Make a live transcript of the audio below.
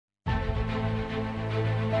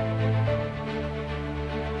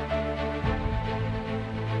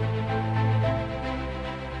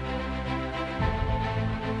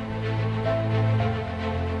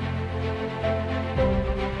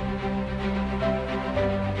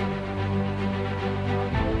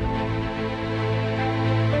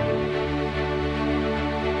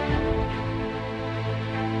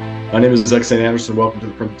My name is Zach St. Anderson. Welcome to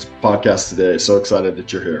the Prince Podcast today. So excited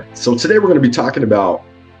that you're here. So today we're going to be talking about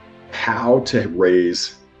how to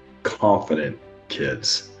raise confident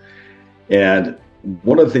kids. And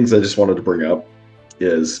one of the things I just wanted to bring up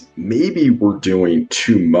is maybe we're doing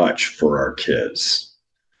too much for our kids.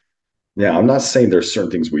 Now, I'm not saying there's certain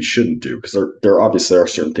things we shouldn't do, because there obviously are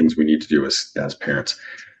certain things we need to do as parents.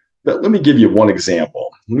 But let me give you one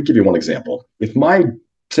example. If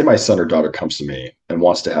my son or daughter comes to me and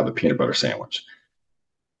wants to have a peanut butter sandwich,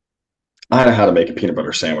 I know how to make a peanut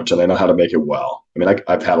butter sandwich and I know how to make it well. I mean,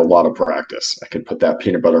 I've had a lot of practice. I can put that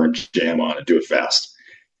peanut butter and jam on and do it fast.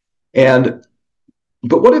 But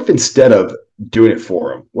what if instead of doing it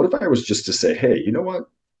for them, what if I was just to say, hey, you know what?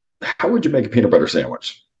 How would you make a peanut butter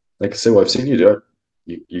sandwich? They could say, well, I've seen you do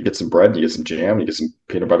it. You get some bread, you get some jam, you get some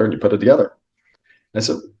peanut butter, and you put it together. And I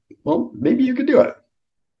said, well, maybe you could do it.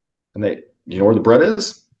 And you know where the bread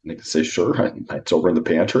is? And they can say, sure, it's over in the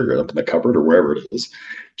pantry or up in the cupboard or wherever it is.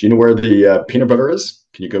 Do you know where the peanut butter is?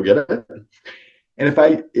 Can you go get it? And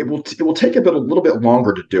it will take a little bit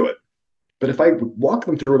longer to do it. But if I walk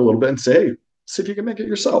them through it a little bit and say, hey, see if you can make it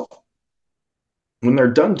yourself. When they're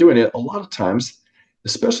done doing it, a lot of times,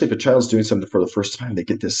 especially if a child's doing something for the first time, they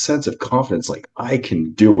get this sense of confidence, like, I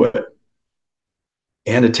can do it.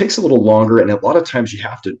 And it takes a little longer. And a lot of times you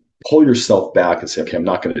have to pull yourself back and say, okay, I'm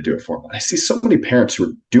not going to do it for them. I see so many parents who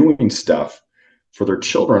are doing stuff for their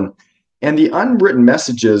children, and the unwritten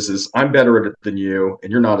message is I'm better at it than you,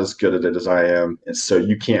 and you're not as good at it as I am, and so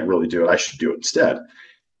you can't really do it. I should do it instead.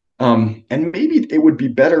 And maybe it would be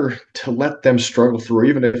better to let them struggle through,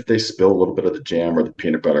 even if they spill a little bit of the jam or the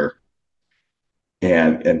peanut butter,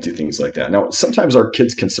 and do things like that. Now, sometimes our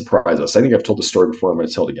kids can surprise us. I think I've told the story before. I'm going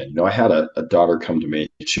to tell it again. I had a daughter come to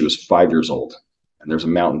me. She was 5 years old, and there's a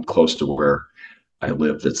mountain close to where I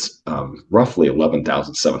live that's roughly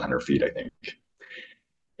 11,700 feet, I think.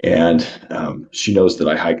 And she knows that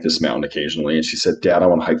I hike this mountain occasionally. And she said, Dad, I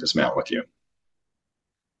want to hike this mountain with you.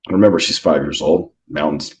 And remember, she's 5 years old.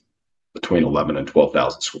 Mountain's between 11 and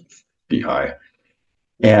 12,000 feet high.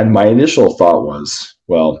 And my initial thought was,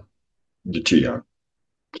 well, you're too young.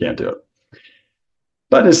 Can't do it.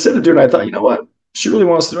 But instead of doing it, I thought, you know what? She really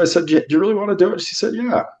wants to do it. I said, do you really want to do it? She said,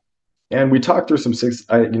 yeah. And we talked through some things.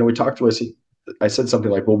 I said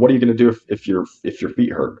something like, well, what are you going to do if your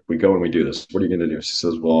feet hurt? We go and we do this. What are you going to do? She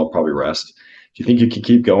says, well, I'll probably rest. Do you think you can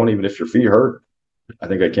keep going even if your feet hurt? I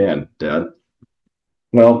think I can, Dad.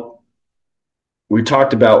 Well, we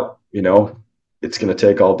talked about, it's going to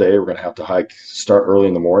take all day. We're going to have to hike, start early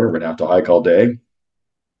in the morning. We're going to have to hike all day.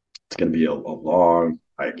 It's going to be a long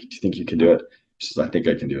hike. Do you think you can do it? She says, I think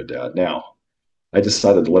I can do it, Dad. Now, I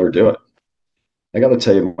decided to let her do it. I got to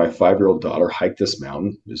tell you, my 5-year-old daughter hiked this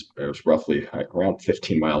mountain. It was roughly around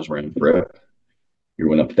 15 miles round trip. We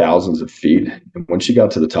went up thousands of feet. And when she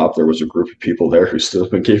got to the top, there was a group of people there who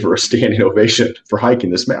stood and gave her a standing ovation for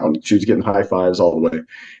hiking this mountain. She was getting high fives all the way.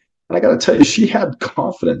 And I got to tell you, she had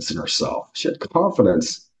confidence in herself. She had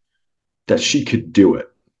confidence that she could do it.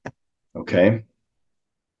 Okay.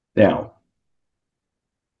 Now,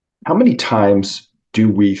 how many times do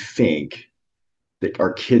we think that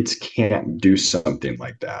our kids can't do something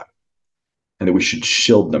like that and that we should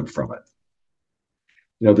shield them from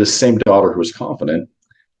it? This same daughter who was confident,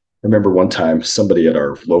 I remember one time somebody at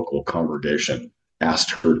our local congregation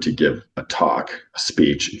asked her to give a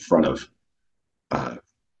speech in front of,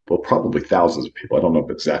 probably thousands of people. I don't know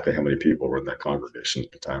exactly how many people were in that congregation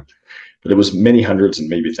at the time, but it was many hundreds and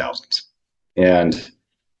maybe thousands. And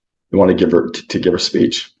they wanted to give her a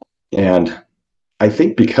speech. And I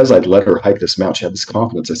think because I'd let her hike this mountain, she had this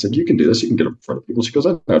confidence. I said, you can do this. You can get up in front of people. She goes,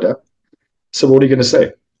 I know, Dad. So what are you going to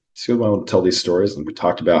say? She goes, well, I want to tell these stories. And we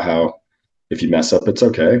talked about how if you mess up, it's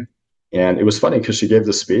okay. And it was funny because she gave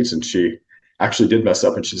this speech and she actually did mess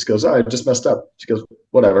up. And she just goes, oh, I just messed up. She goes,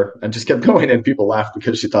 whatever. And just kept going. And people laughed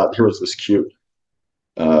because she thought here was this cute,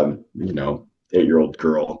 8-year-old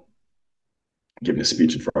girl giving a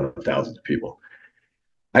speech in front of thousands of people.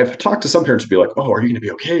 I've talked to some parents who be like, oh, are you going to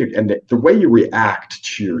be okay? And the way you react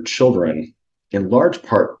to your children in large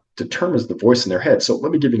part determines the voice in their head. So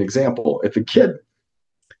let me give you an example. If a kid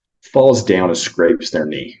falls down and scrapes their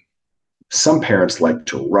knee, some parents like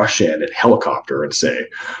to rush in and helicopter and say,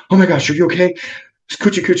 oh my gosh, are you okay?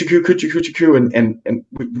 Coochie, coochie, coo, coochie, coochie, coo. And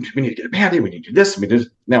we need to get a Band-Aid. We need to do this.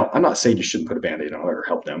 Now, I'm not saying you shouldn't put a Band-Aid on it or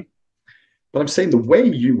help them. But I'm saying the way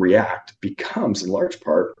you react becomes, in large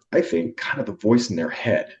part, I think, kind of the voice in their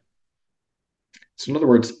head. So in other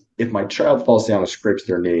words, if my child falls down and scrapes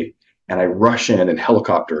their knee and I rush in and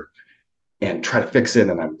helicopter and try to fix it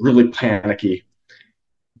and I'm really panicky,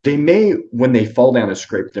 they may, when they fall down and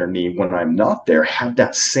scrape their knee, when I'm not there, have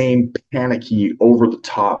that same panicky,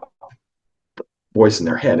 over-the-top voice in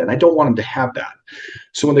their head. And I don't want them to have that.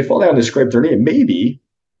 So when they fall down and they scrape their knee, maybe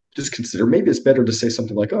just consider, maybe it's better to say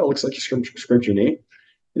something like, oh, it looks like you scraped your knee.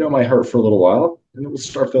 It might hurt for a little while and it will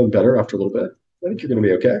start feeling better after a little bit. I think you're going to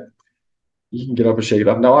be okay. You can get up and shake it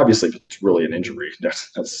up. Now, obviously, if it's really an injury,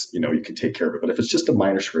 that's you can take care of it. But if it's just a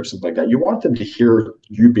minor scrape, something like that, you want them to hear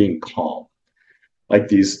you being calm. Like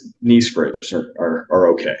these knee scrapes are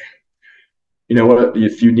okay. You know what?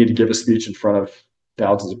 If you need to give a speech in front of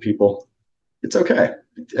thousands of people, it's okay.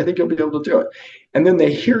 I think you'll be able to do it. And then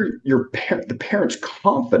they hear the parent's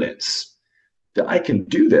confidence that I can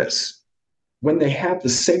do this. When they have the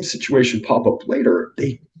same situation pop up later,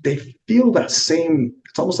 they feel that same.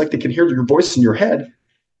 It's almost like they can hear your voice in your head,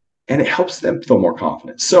 and it helps them feel more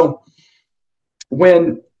confident. So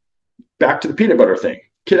when back to the peanut butter thing,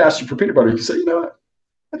 kid asks you for peanut butter, you can say, you know what?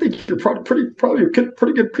 I think you're probably a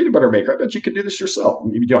pretty good peanut butter maker. I bet you can do this yourself.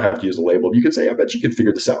 You don't have to use a label. You can say, I bet you can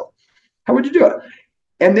figure this out. How would you do it?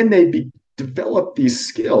 And then they develop these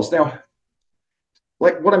skills. Now,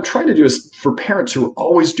 like what I'm trying to do is for parents who are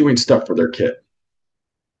always doing stuff for their kid,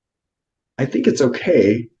 I think it's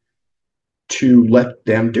okay to let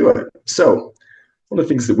them do it. So one of the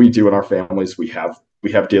things that we do in our families, we have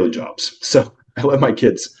daily jobs. So I let my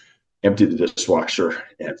kids empty the dishwasher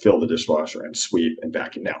and fill the dishwasher and sweep and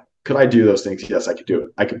vacuum. Now, could I do those things? Yes, I could do it.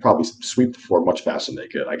 I could probably sweep the floor much faster than they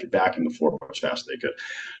could. I could vacuum the floor much faster than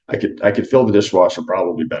they could. I could fill the dishwasher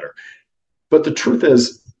probably better. But the truth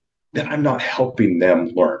is that I'm not helping them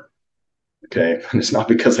learn. Okay. And it's not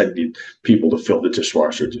because I need people to fill the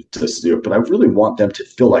dishwasher to do it, but I really want them to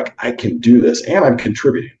feel like I can do this and I'm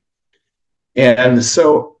contributing. And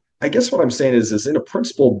so I guess what I'm saying is in a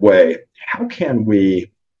principled way, how can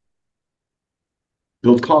we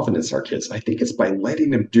build confidence in our kids? I think it's by letting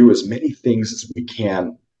them do as many things as we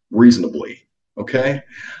can reasonably. Okay.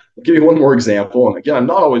 I'll give you one more example. And again, I'm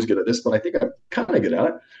not always good at this, but I think I'm kind of good at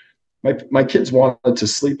it. My kids wanted to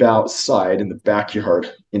sleep outside in the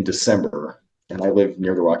backyard in December, and I live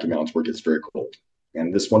near the Rocky Mountains where it gets very cold.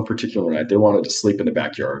 And this one particular night, they wanted to sleep in the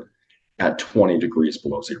backyard at 20 degrees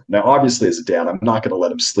below zero. Now, obviously, as a dad, I'm not going to let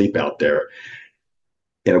them sleep out there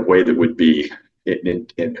in a way that would be,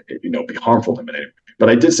 be harmful to them. But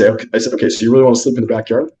I did say, I said, okay, so you really want to sleep in the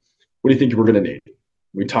backyard? What do you think we're going to need?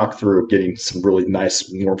 We talked through getting some really nice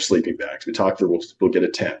warm sleeping bags. We talked through we'll get a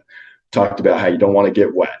tent. Talked about how you don't want to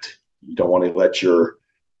get wet. You don't want to let your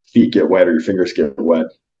feet get wet or your fingers get wet.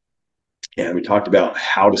 And we talked about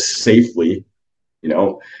how to safely,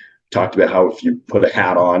 talked about how if you put a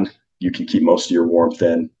hat on, you can keep most of your warmth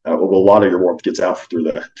in. A lot of your warmth gets out through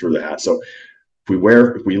the hat. So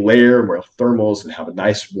if we layer and wear thermals and have a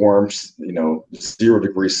nice warm,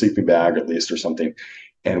 0-degree sleeping bag at least or something,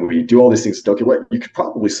 and we do all these things, don't get wet, you could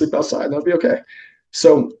probably sleep outside and that'll be okay.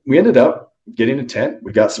 So we ended up getting a tent.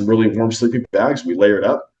 We got some really warm sleeping bags. We layered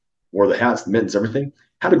up. Wore the hats, the mittens, everything.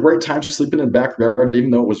 Had a great time sleeping in the backyard, even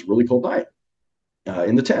though it was a really cold night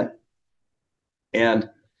in the tent. And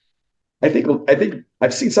I think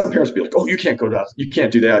I've seen some parents be like, "Oh, you can't go down. You can't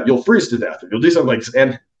do that. You'll freeze to death. Or you'll do something like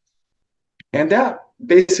this." And that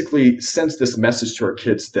basically sends this message to our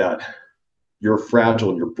kids that you're fragile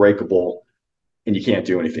and you're breakable and you can't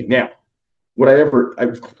do anything. Now,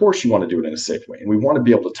 of course, you want to do it in a safe way, and we want to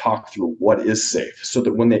be able to talk through what is safe, so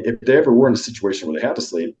that if they ever were in a situation where they had to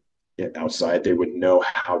sleep outside, they would know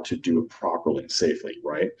how to do it properly and safely,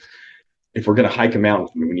 right? If we're going to hike a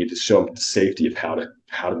mountain, we need to show them the safety of how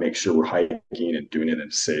to make sure we're hiking and doing it in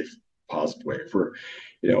a safe, positive way.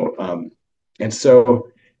 And so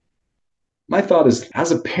my thought is,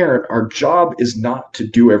 as a parent, our job is not to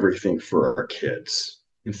do everything for our kids.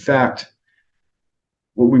 In fact,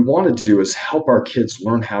 what we want to do is help our kids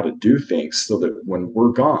learn how to do things so that when we're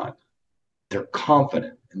gone, they're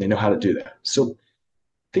confident and they know how to do that. So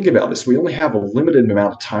think about this. We only have a limited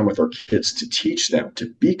amount of time with our kids to teach them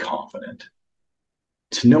to be confident,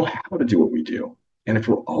 to know how to do what we do. And if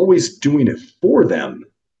we're always doing it for them,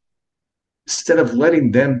 instead of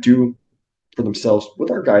letting them do for themselves, with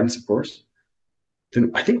our guidance, of course,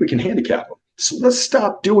 then I think we can handicap them. So let's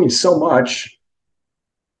stop doing so much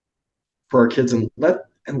for our kids and let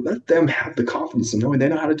them have the confidence of knowing they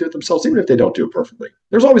know how to do it themselves, even if they don't do it perfectly.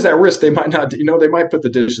 There's always that risk. They might not, they might put the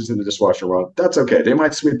dishes in the dishwasher wrong. That's okay. They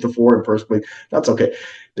might sweep the floor imperfectly. That's okay.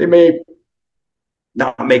 They may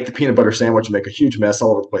not make the peanut butter sandwich and make a huge mess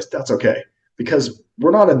all over the place. That's okay. Because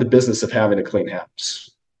we're not in the business of having a clean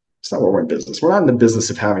house. It's not what we're in business. We're not in the business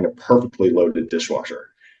of having a perfectly loaded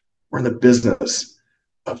dishwasher. We're in the business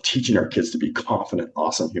of teaching our kids to be confident,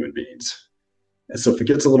 awesome human beings. And so if it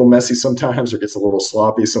gets a little messy sometimes or gets a little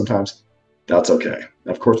sloppy sometimes, that's okay.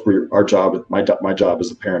 Of course, my job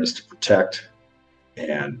as a parent is to protect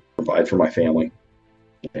and provide for my family.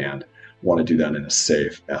 and want to do that in a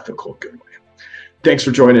safe, ethical, good way. Thanks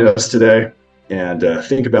for joining us today. And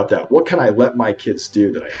think about that. What can I let my kids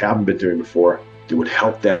do that I haven't been doing before that would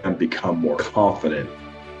help them become more confident?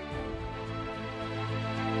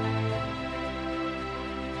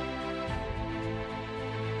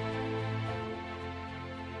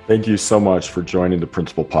 Thank you so much for joining the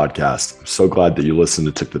Principal Podcast. I'm so glad that you listened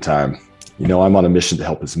and took the time. You know, I'm on a mission to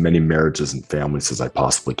help as many marriages and families as I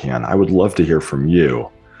possibly can. I would love to hear from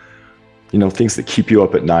you. You know, things that keep you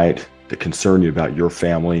up at night, that concern you about your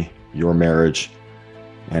family, your marriage,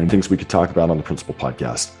 and things we could talk about on the Principal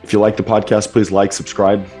Podcast. If you like the podcast, please like,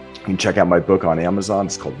 subscribe, and check out my book on Amazon.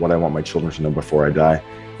 It's called What I Want My Children to Know Before I Die.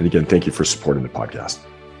 And again, thank you for supporting the podcast.